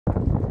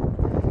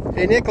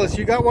Hey Nicholas,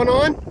 you got one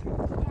on?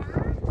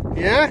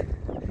 Yeah?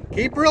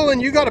 Keep reeling,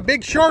 you got a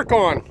big shark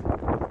on.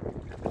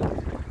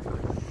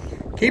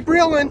 Keep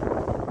reeling.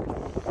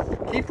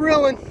 Keep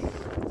reeling.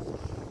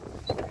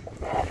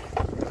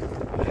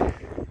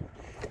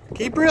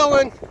 Keep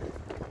reeling.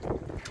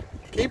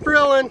 Keep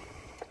reeling.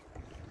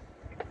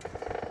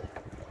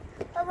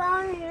 What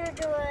are you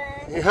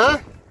doing? Huh?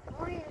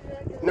 What are you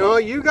doing? No,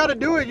 you got to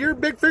do it. You're a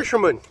big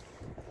fisherman.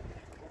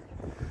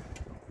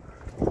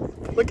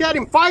 Look at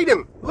him, fight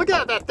him. Look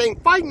at that thing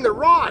fighting the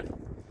rod.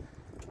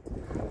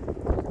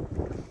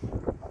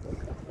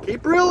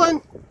 Keep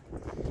reeling.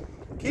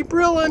 Keep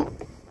reeling.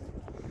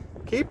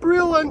 Keep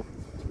reeling.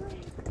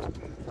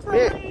 What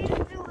are you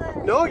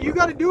doing? No, you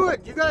got to do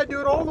it. You got to do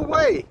it all the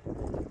way.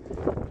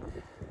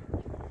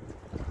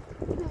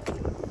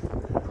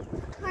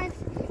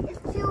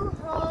 It's too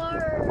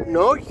hard.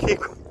 No, you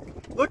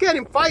can't. Look at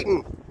him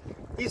fighting.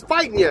 He's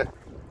fighting you.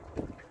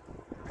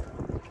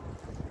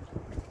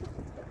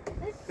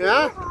 It's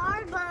Yeah? too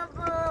hard,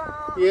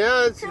 Bubba.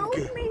 Yeah. It's, Help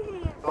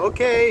me.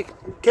 okay.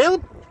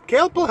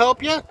 Caleb will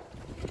help you.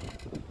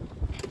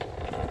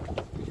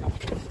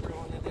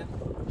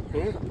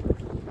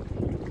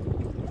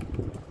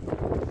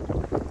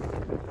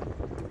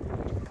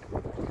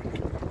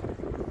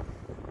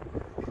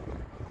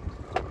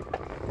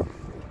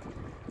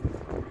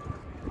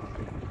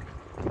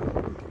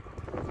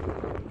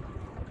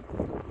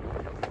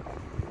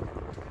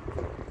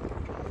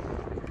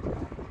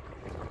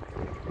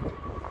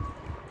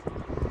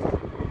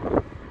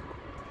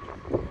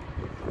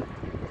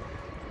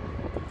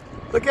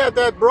 Look at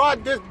that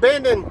rod just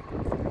bending.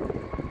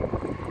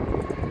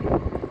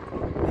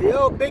 The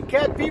old big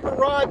cat fever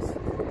rods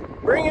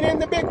bringing in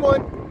the big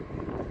one.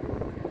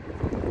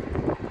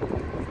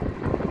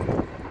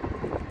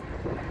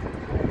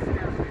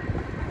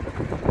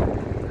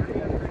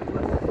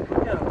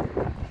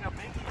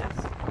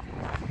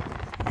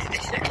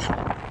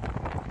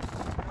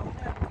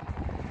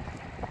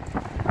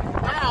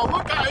 Wow,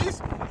 look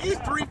guys, he's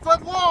 3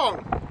 foot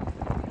long.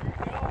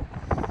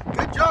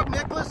 Good job,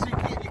 Nicholas.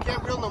 You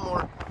can't reel no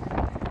more.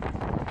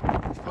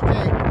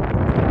 Okay.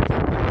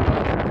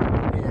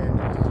 And,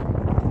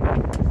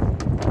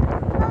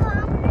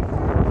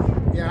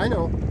 yeah, I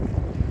know.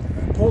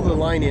 Pull the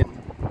line in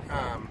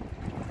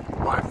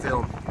while I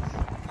film.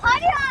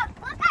 Hurry up!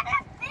 Look at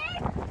this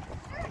thing!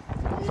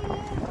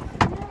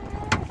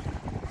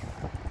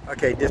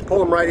 Okay, just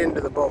pull him right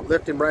into the boat.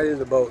 Lift him right into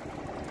the boat.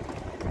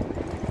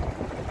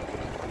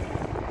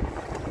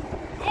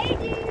 Hey,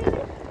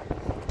 dude!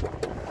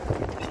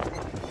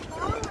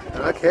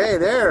 Okay,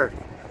 there.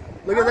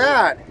 Look at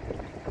that.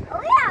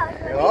 Oh,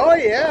 yeah! Oh,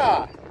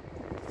 yeah.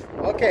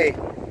 Okay.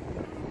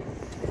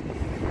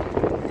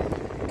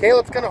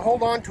 Caleb's going to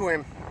hold on to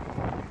him.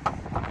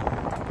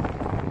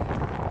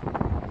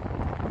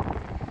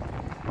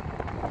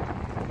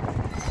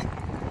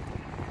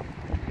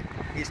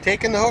 He's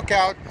taking the hook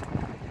out.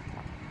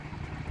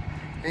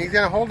 And he's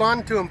going to hold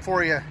on to him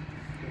for you.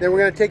 Then we're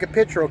going to take a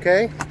picture,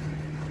 okay?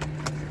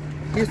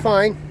 He's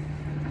fine.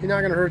 He's not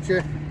going to hurt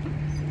you.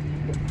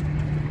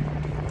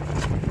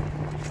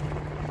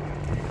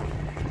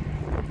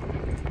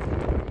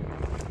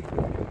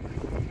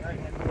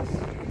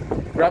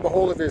 Grab a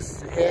hold of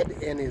his head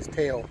and his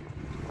tail.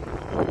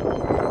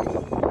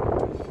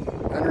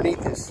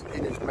 Underneath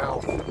in his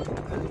mouth.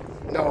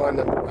 No,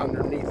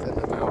 underneath in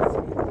the mouth.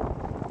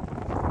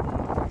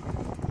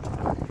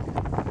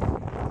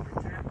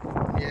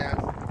 Yeah.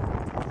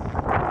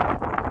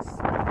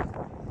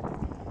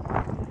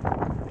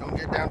 Don't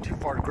get down too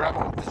far. Grab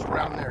a hold just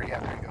around there. Yeah,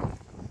 there you go.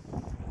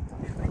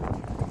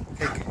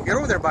 Okay, get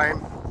over there by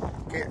him.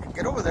 Okay,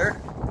 get over there.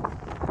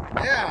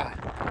 Yeah.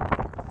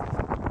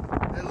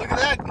 Hey, look at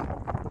that.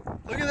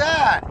 Look at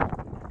that.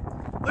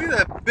 Look at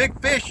that big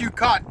fish you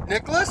caught,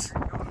 Nicholas.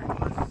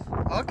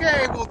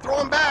 Okay, we'll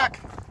throw him back.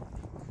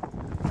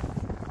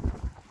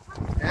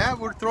 Yeah,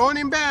 we're throwing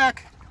him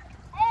back.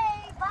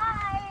 Hey,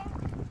 bye!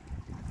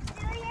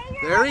 See you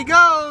later. There he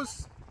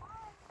goes.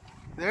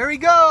 There he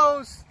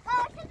goes.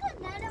 Oh, I took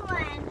another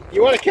one.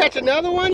 You want to catch another one?